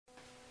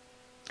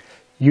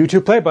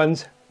YouTube play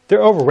buttons,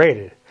 they're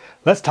overrated.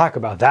 Let's talk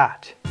about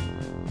that.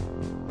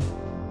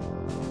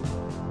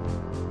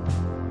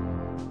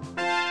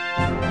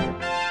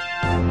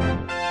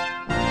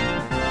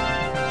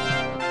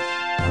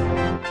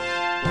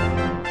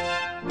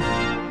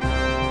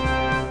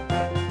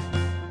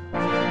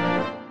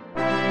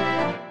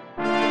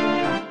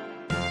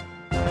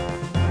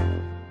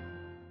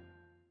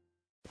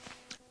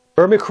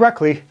 Heard me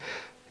correctly,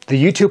 the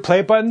YouTube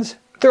play buttons,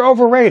 they're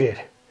overrated.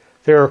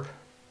 They're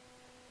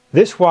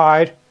this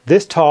wide,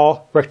 this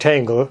tall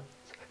rectangle.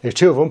 There's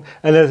two of them,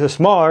 and there's a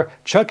smaller,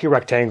 chunky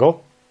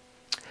rectangle.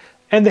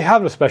 And they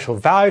have no special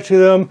value to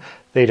them.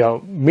 They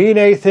don't mean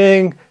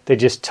anything. They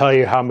just tell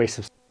you how many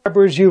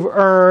subscribers you've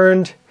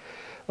earned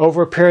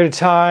over a period of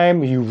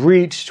time. You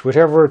reached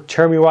whatever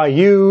term you want to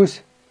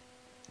use.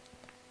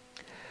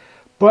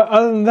 But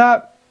other than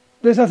that,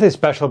 there's nothing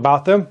special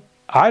about them.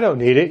 I don't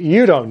need it.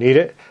 You don't need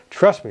it.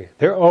 Trust me,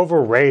 they're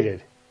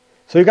overrated.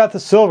 So you got the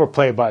silver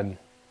play button,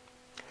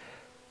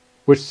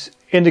 which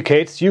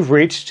indicates you've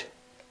reached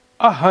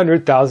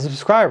 100,000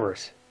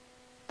 subscribers.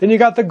 Then you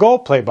got the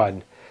gold play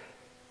button,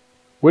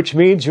 which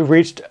means you've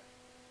reached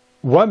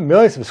 1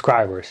 million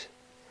subscribers.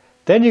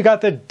 Then you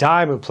got the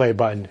diamond play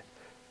button,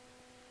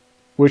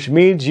 which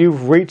means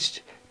you've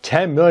reached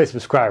 10 million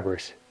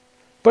subscribers.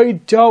 But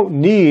you don't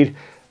need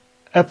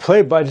a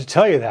play button to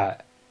tell you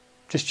that.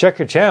 Just check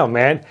your channel,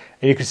 man,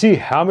 and you can see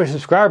how many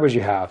subscribers you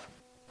have.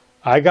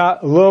 I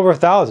got a little over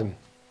 1,000,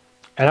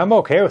 and I'm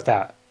okay with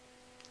that.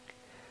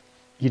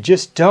 You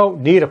just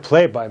don't need a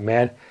play button,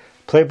 man.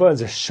 Play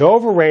buttons are so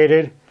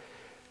overrated.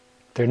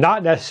 They're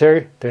not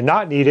necessary. They're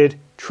not needed.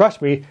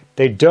 Trust me,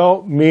 they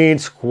don't mean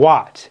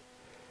squat.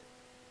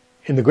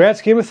 In the grand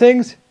scheme of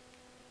things,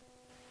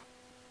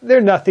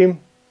 they're nothing.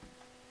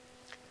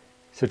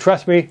 So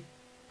trust me,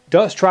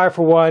 don't strive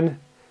for one.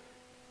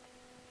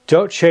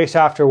 Don't chase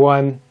after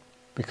one,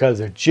 because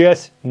they're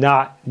just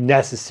not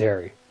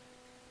necessary.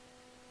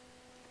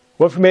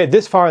 Well, if you made it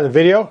this far in the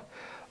video,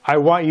 I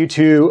want you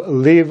to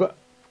leave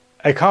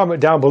a comment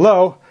down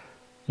below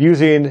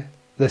using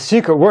the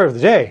secret word of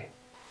the day.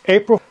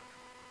 April,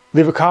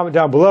 leave a comment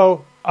down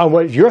below on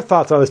what your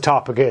thoughts on this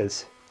topic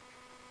is.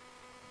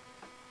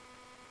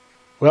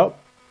 Well,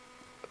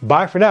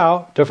 bye for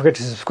now. Don't forget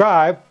to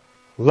subscribe,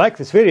 like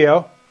this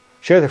video,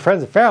 share with your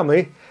friends and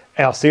family,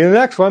 and I'll see you in the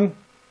next one.